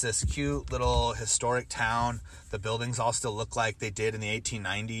enjoying it. It's this cute little historic town. The buildings all still look like they did in the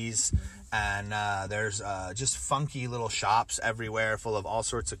 1890s. And there's just funky little shops everywhere full of all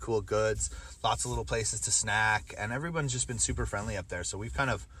sorts of cool goods, lots of little places to snack, and everyone's just been super friendly up there. So we're kind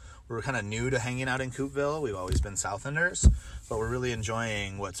of new to hanging out in Coupeville. We've always been Southlanders, but we're really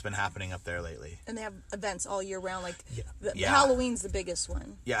enjoying what's been happening up there lately. And they have events all year round, like Yeah. Halloween's the biggest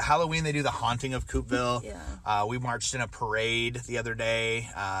one. Yeah, Halloween they do the Haunting of Coupeville. Yeah. We marched in a parade the other day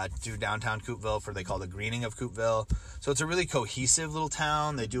to downtown Coupeville for they call the Greening of Coupeville. So it's a really cohesive little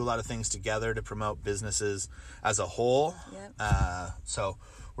town. They do a lot of things together to promote businesses as a whole. Yep. So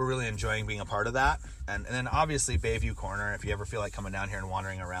we're really enjoying being a part of that. And then obviously Bayview Corner, if you ever feel like coming down here and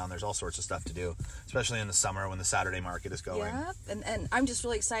wandering around, there's all sorts of stuff to do, especially in the summer when the Saturday market is going. Yeah, and I'm just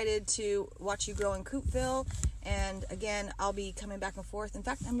really excited to watch you grow in Coupeville. And again, I'll be coming back and forth. In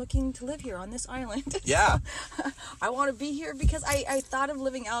fact, I'm looking to live here on this island. Yeah. So, I want to be here because I thought of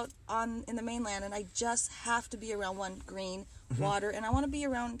living out in the mainland, and I just have to be around green, water, and I want to be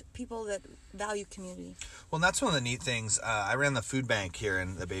around people that value community. Well, and that's one of the neat things. I ran the food bank here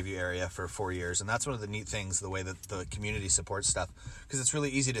in the Bayview area for 4 years, and that's one of the neat things, the way that the community supports stuff, because it's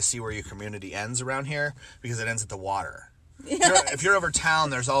really easy to see where your community ends around here, because it ends at the water. If you're over town,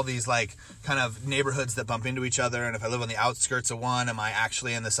 there's all these like kind of neighborhoods that bump into each other, and if I live on the outskirts of one, am I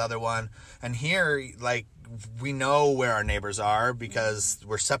actually in this other one? And here, like, we know where our neighbors are because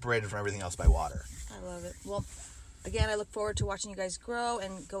we're separated from everything else by water. I love it. Well, again, I look forward to watching you guys grow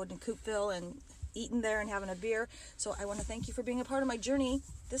and going to Coupeville and eating there and having a beer. So I want to thank you for being a part of my journey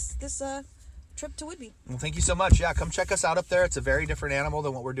this trip to Whidbey. Well, thank you so much. Yeah, come check us out up there. It's a very different animal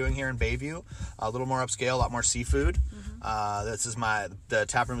than what we're doing here in Bayview. A little more upscale, a lot more seafood. The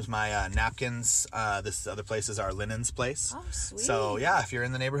tap room is my napkins. This other place is our linens place. Oh, sweet. So yeah, if you're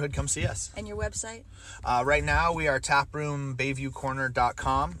in the neighborhood, come see us. And your website? Right now we are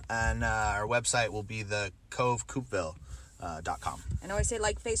taproombayviewcorner.com, and our website will be the covecoupeville.com. I know I say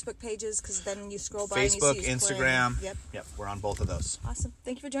like Facebook pages because then you scroll by Facebook, and you see Instagram. Yep, we're on both of those. Awesome.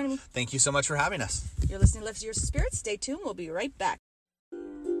 Thank you for joining me. Thank you so much for having us. You're listening to Lift Your Spirits. Stay tuned. We'll be right back.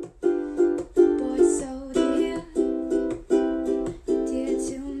 Boy, so dear, dear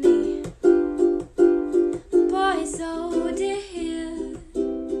to me. Boy, so dear,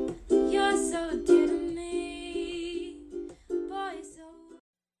 you're so dear to me.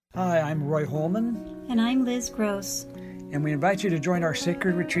 Hi, I'm Roy Holman. And I'm Liz Gross. And we invite you to join our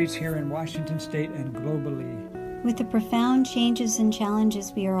sacred retreats here in Washington State and globally. With the profound changes and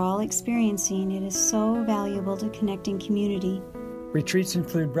challenges we are all experiencing, it is so valuable to connect in community. Retreats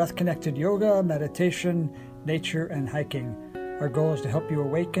include breath-connected yoga, meditation, nature, and hiking. Our goal is to help you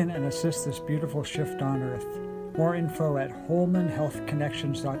awaken and assist this beautiful shift on Earth. More info at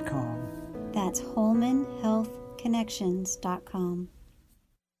HolmanHealthConnections.com. That's HolmanHealthConnections.com.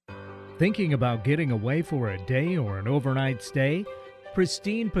 Thinking about getting away for a day or an overnight stay?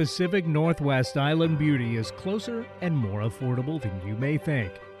 Pristine Pacific Northwest Island beauty is closer and more affordable than you may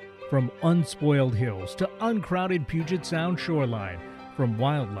think. From unspoiled hills to uncrowded Puget Sound shoreline, from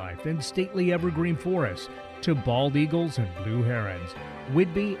wildlife and stately evergreen forests to bald eagles and blue herons,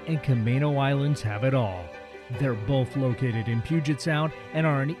 Whidbey and Camano Islands have it all. They're both located in Puget Sound and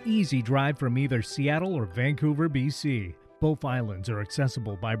are an easy drive from either Seattle or Vancouver, BC. Both islands are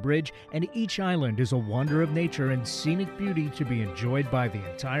accessible by bridge, and each island is a wonder of nature and scenic beauty to be enjoyed by the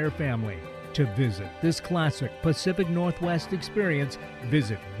entire family. To visit this classic Pacific Northwest experience,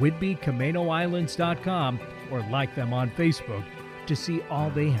 visit WhidbeyCamanoIslands.com or like them on Facebook to see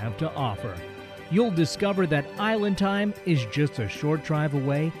all they have to offer. You'll discover that island time is just a short drive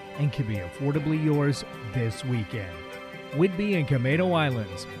away and can be affordably yours this weekend. Whidbey and Camano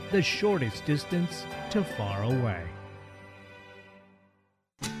Islands, the shortest distance to far away.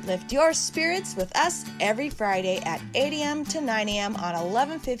 Lift your spirits with us every Friday at 8 a.m. to 9 a.m. on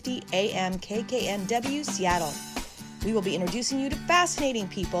 1150 a.m. KKNW Seattle. We will be introducing you to fascinating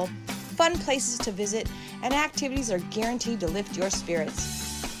people, fun places to visit, and activities that are guaranteed to lift your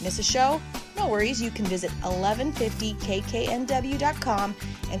spirits. Miss a show? No worries, you can visit 1150kknw.com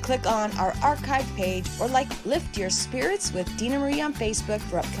and click on our archive page or like Lift Your Spirits with Dena Marie on Facebook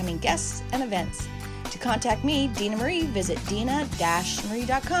for upcoming guests and events. To contact me, Dena Marie, visit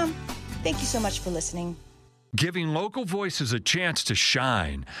dena-marie.com. Thank you so much for listening. Giving local voices a chance to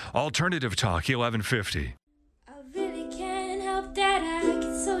shine. Alternative Talk 1150. I really can't help that I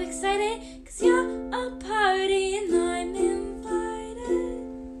get so excited, 'cause you're a party and I'm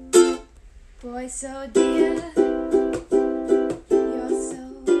invited. Boy, so dear, you're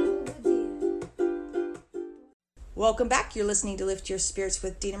so dear. Welcome back. You're listening to Lift Your Spirits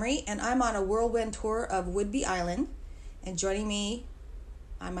with Dena Marie, and I'm on a whirlwind tour of Whidbey Island. And joining me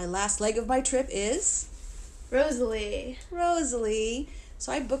on my last leg of my trip is Rosahlee. Rosahlee.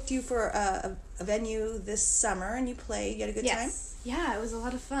 So I booked you for a venue this summer, and you played. You had a good time? Yeah, it was a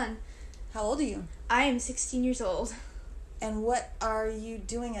lot of fun. How old are you? I am 16 years old. And what are you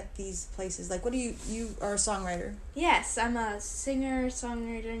doing at these places? Like, what do you are a songwriter? Yes, I'm a singer,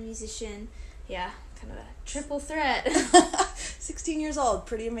 songwriter, musician. Yeah, kind of a triple threat. 16 years old,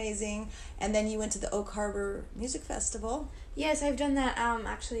 pretty amazing. And then you went to the Oak Harbor Music Festival. Yes, I've done that.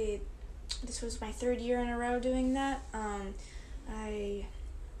 Actually, this was my third year in a row doing that. I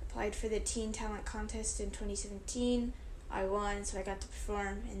applied for the Teen Talent Contest in 2017. I won, so I got to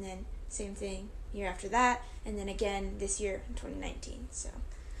perform, and then same thing year after that, and then again this year in 2019. So,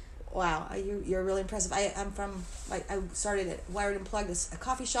 wow, you're really impressive. I started at Wired and Plugged, a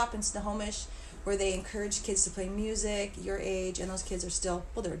coffee shop in Snohomish, where they encourage kids to play music your age, and those kids are still,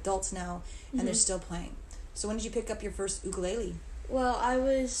 well, they're adults now, and they're still playing. So when did you pick up your first ukulele? Well, it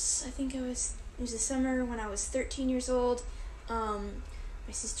was the summer when I was 13 years old.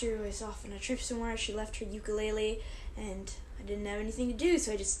 My sister was off on a trip somewhere. She left her ukulele, and I didn't have anything to do,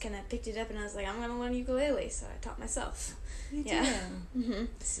 so I just kind of picked it up, and I was like, I'm going to learn ukulele, so I taught myself. You did. Mm-hmm.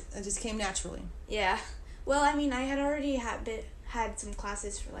 It just came naturally. Yeah. Well, I mean, I had already had some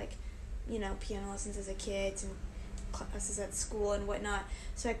classes for, like, piano lessons as a kid, some classes at school and whatnot,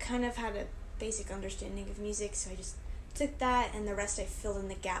 so I kind of had a basic understanding of music, so I just took that, and the rest I filled in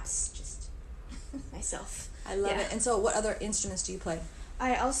the gaps just myself. I love it. And so what other instruments do you play?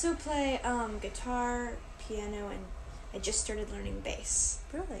 I also play guitar, piano, and I just started learning bass.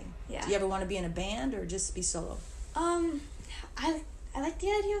 Really? Yeah. Do you ever want to be in a band or just be solo? I like the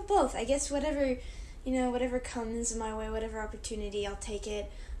idea of both. I guess whatever comes my way, whatever opportunity, I'll take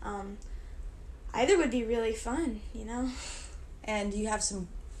it. Either would be really fun, And you have some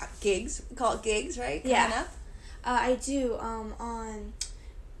gigs, call it gigs, right? Yeah. Coming up? I do. On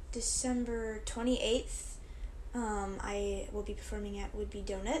December 28th, I will be performing at Whidbey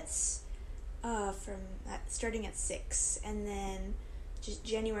Donuts starting at 6, and then just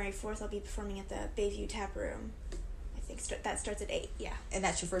January 4th I'll be performing at the Bayview Tap Room. I think that starts at 8, yeah. And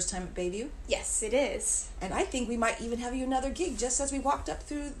that's your first time at Bayview? Yes, it is. And I think we might even have you another gig just as we walked up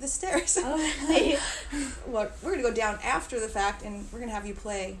through the stairs. Oh, really? Well, we're going to go down after the fact, and we're going to have you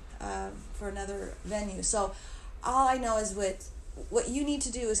play for another venue. So all I know is with what you need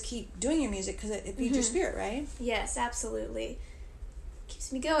to do is keep doing your music because it feeds your spirit, right? Yes, absolutely.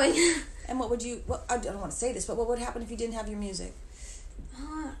 Keeps me going. And what would you, I don't want to say this, but what would happen if you didn't have your music?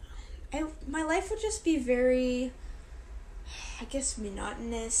 My life would just be very, I guess,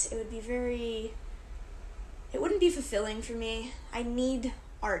 monotonous. It would be very, it wouldn't be fulfilling for me. I need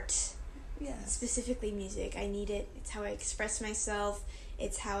art. Yes. Specifically music. I need it. It's how I express myself.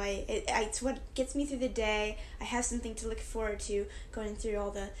 It's how it's what gets me through the day. I have something to look forward to, going through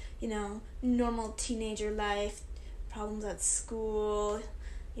all the, normal teenager life, problems at school,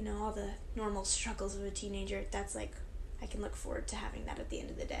 all the normal struggles of a teenager. That's like, I can look forward to having that at the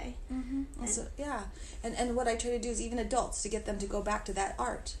end of the day. Mm-hmm. And what I try to do is even adults, to get them to go back to that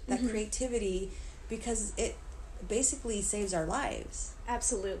art, that creativity, because it basically saves our lives.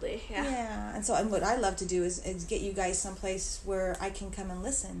 Absolutely, yeah. Yeah, and what I love to do is get you guys someplace where I can come and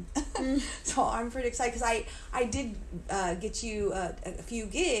listen. So I'm pretty excited because I did get you a few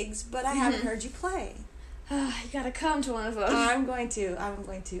gigs, but I haven't heard you play. You gotta come to one of them. I'm going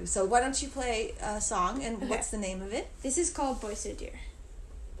to. So why don't you play a song, and what's the name of it? This is called Boy So Dear.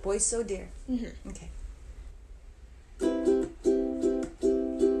 Boy So Dear. Mm-hmm. Okay.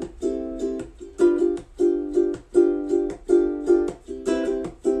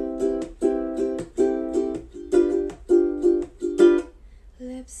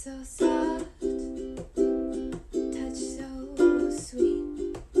 Lips so soft, touch so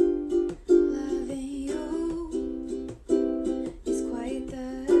sweet. Loving you is quite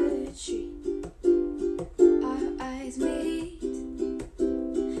the treat. Our eyes meet,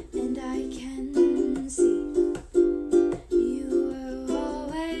 and I can see you were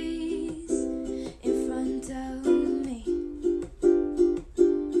always in front of me.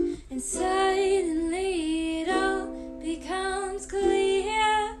 And suddenly it all becomes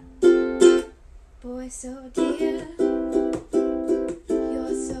clear. Boy so dear,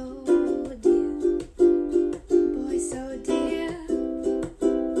 you're so dear. Boy so dear,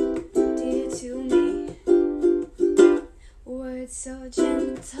 dear to me. Words so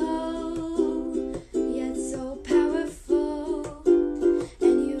gentle, yet so powerful.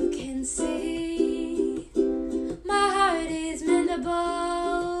 And you can see my heart is mendable.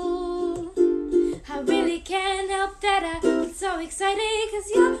 I really can't help that I get so excited, 'cause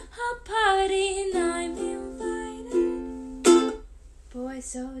you're a party and I'm invited. Boy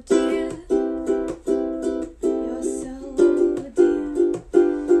so dear, you're so dear.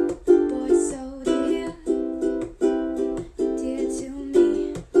 Boy so dear, dear to me.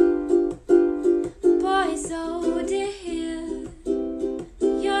 Boy so dear,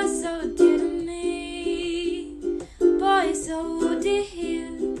 you're so dear to me. Boy so dear,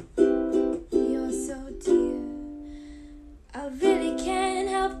 you're so dear. I really can't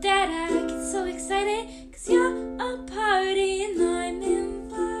help that I get so excited, 'cause you're a party and I'm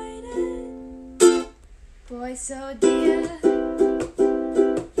invited. Boy so dear,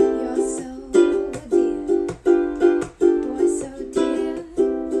 you're so dear. Boy so dear,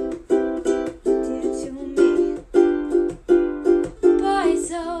 dear to me. Boy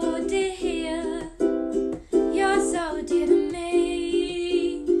so dear, you're so dear to me.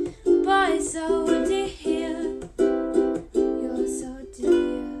 Boy so dear, you're so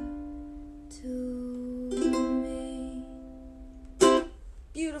dear to me.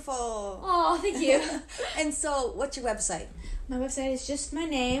 Beautiful. Oh, thank you. And so, what's your website? My website is just my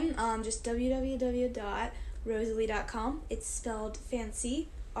name, just www.rosahlee.com. It's spelled fancy,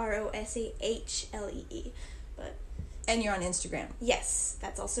 Rosahlee. But And you're on Instagram. yes,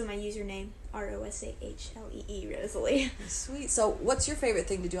 that's also my username, Rosahlee, Rosahlee. Sweet. So, what's your favorite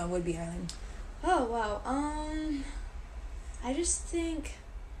thing to do on Whidbey Island? Oh wow. I just think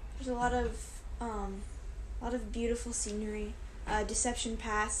there's a lot of beautiful scenery. Deception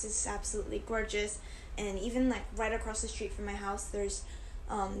Pass is absolutely gorgeous, and even like right across the street from my house, there's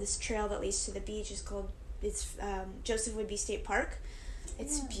this trail that leads to the beach. It's Joseph Whidbey State Park.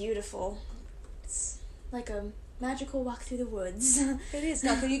 It's beautiful. It's like a magical walk through the woods. It is.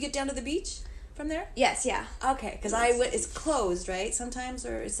 Now, can you get down to the beach from there? Yes, yeah. Okay, because it's closed, right? Sometimes,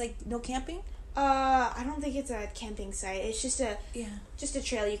 or it's like no camping. I don't think it's a camping site. It's just a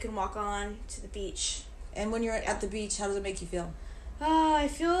trail you can walk on to the beach. And when you're at the beach, how does it make you feel? I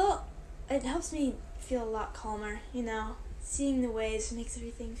feel it helps me feel a lot calmer. Seeing the waves makes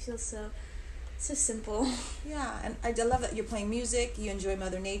everything feel so simple. Yeah, and I love that you're playing music. You enjoy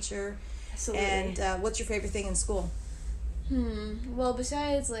Mother Nature. Absolutely. And what's your favorite thing in school? Well,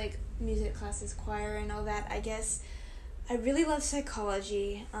 besides like music classes, choir, and all that, I guess I really love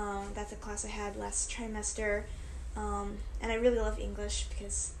psychology. That's a class I had last trimester, and I really love English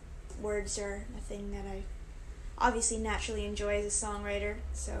because words are a thing that obviously naturally enjoy as a songwriter,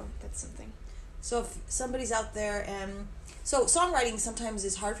 so that's something. So if somebody's out there and... So songwriting sometimes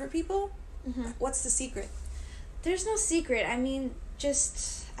is hard for people. Mm-hmm. What's the secret? There's no secret. I mean,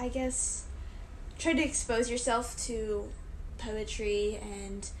 just, I guess, try to expose yourself to poetry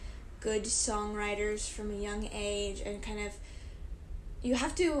and good songwriters from a young age, and kind of, you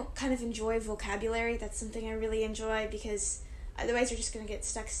have to kind of enjoy vocabulary. That's something I really enjoy, because otherwise you're just going to get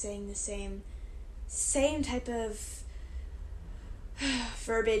stuck saying the same type of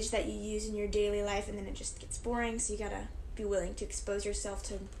verbiage that you use in your daily life, and then it just gets boring. So you gotta be willing to expose yourself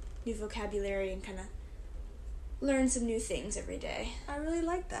to new vocabulary and kind of learn some new things every day. I really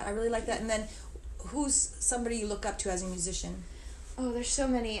like that. And then who's somebody you look up to as a musician? Oh, there's so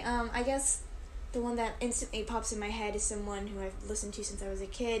many. I guess the one that instantly pops in my head is someone who I've listened to since I was a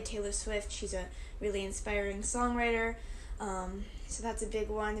kid, Taylor Swift. She's a really inspiring songwriter. So that's a big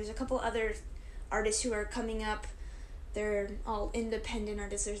one. There's a couple other artists who are coming up. They're all independent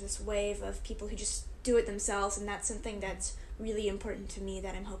artists. There's this wave of people who just do it themselves, and that's something that's really important to me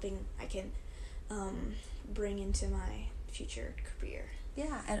that I'm hoping I can bring into my future career.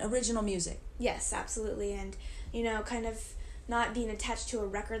 Yeah, and original music. Yes, absolutely. And, kind of not being attached to a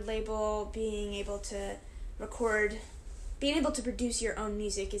record label, being able to record, being able to produce your own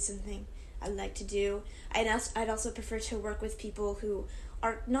music is something I'd like to do. I'd also prefer to work with people who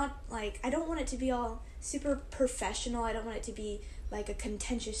are not, I don't want it to be all super professional. I don't want it to be like a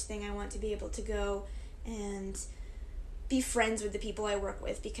contentious thing. I want to be able to go and be friends with the people I work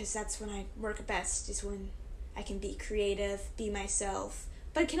with, because that's when I work best, is when I can be creative, be myself,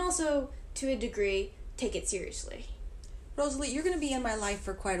 but can also, to a degree, take it seriously. Rosahlee, you're going to be in my life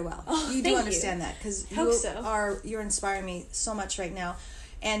for quite a while. Oh, you do understand that, because you're inspiring me so much right now.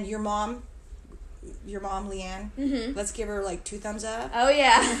 And your mom, Leanne, let's give her 2 thumbs up. Oh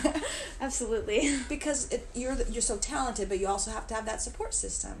yeah, absolutely. Because you're so talented, but you also have to have that support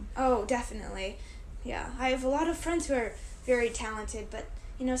system. Oh, definitely. Yeah, I have a lot of friends who are very talented, but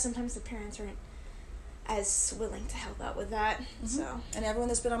sometimes the parents aren't as willing to help out with that. Mm-hmm. So, and everyone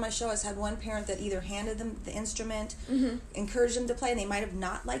that's been on my show has had one parent that either handed them the instrument, encouraged them to play, and they might have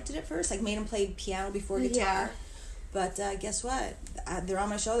not liked it at first, made them play piano before guitar. Yeah. But guess what? They're on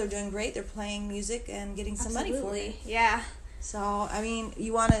my show. They're doing great. They're playing music and getting some money for it. Yeah. So, I mean,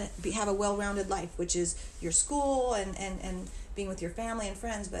 you want to have a well-rounded life, which is your school and being with your family and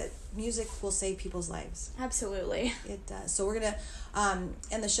friends, but music will save people's lives. Absolutely. It does. So we're going to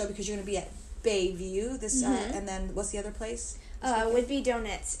end the show because you're going to be at Bayview this, and then what's the other place? Whidbey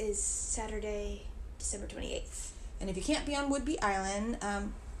Donuts is Saturday, December 28th. And if you can't be on Whidbey Island,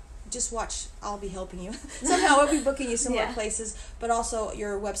 just watch. I'll be helping you. Somehow I'll be booking you some more places, but also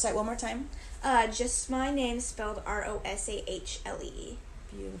your website one more time. Just my name spelled Rosahlee.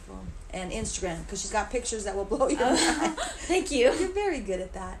 Beautiful. And Instagram, because she's got pictures that will blow your mind. Thank you. You're very good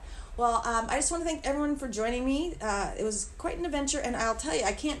at that. Well, I just want to thank everyone for joining me. It was quite an adventure, and I'll tell you,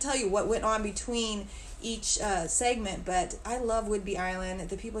 I can't tell you what went on between each segment, but I love Whidbey Island.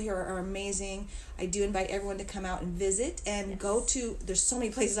 The people here are amazing. I do invite everyone to come out and visit and go to, there's so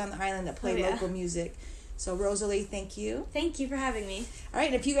many places on the island that play local music. So Rosahlee, thank you. Thank you for having me. All right,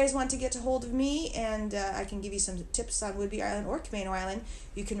 and if you guys want to get a hold of me and I can give you some tips on Whidbey Island or Camano Island,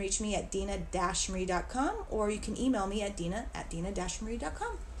 you can reach me at dena-marie.com, or you can email me at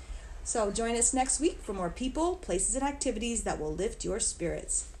dena@dena-marie.com. So join us next week for more people, places, and activities that will lift your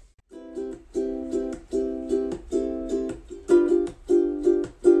spirits.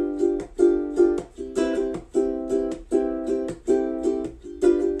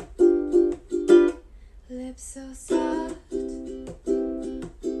 Lips so soft,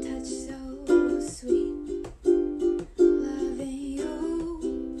 touch so sweet. Loving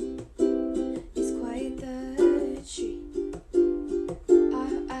you is quite the treat.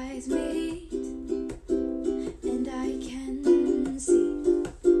 Our eyes meet, and I can see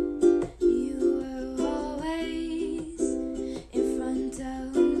you were always in front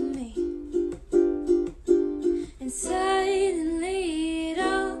of me. And suddenly it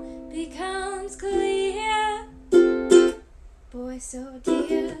all becomes clear. Boy, so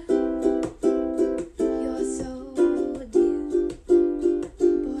dear, you're so dear.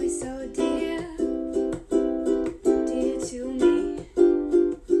 Boy, so dear, dear to me.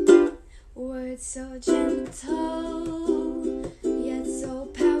 Words so gentle, yet so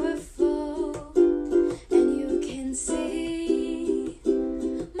powerful. And you can see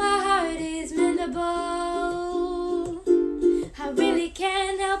my heart is mendable. I really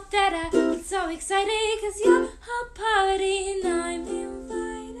can't help that I get so excited, 'cause you're a party and I'm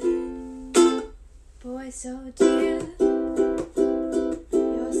invited. Boy, so dear,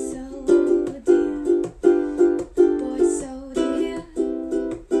 you're so dear.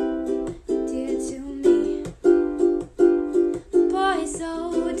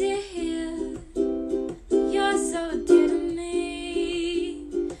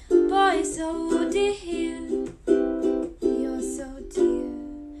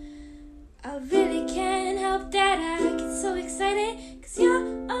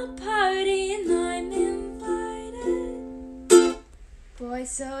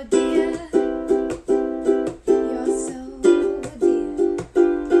 So dear.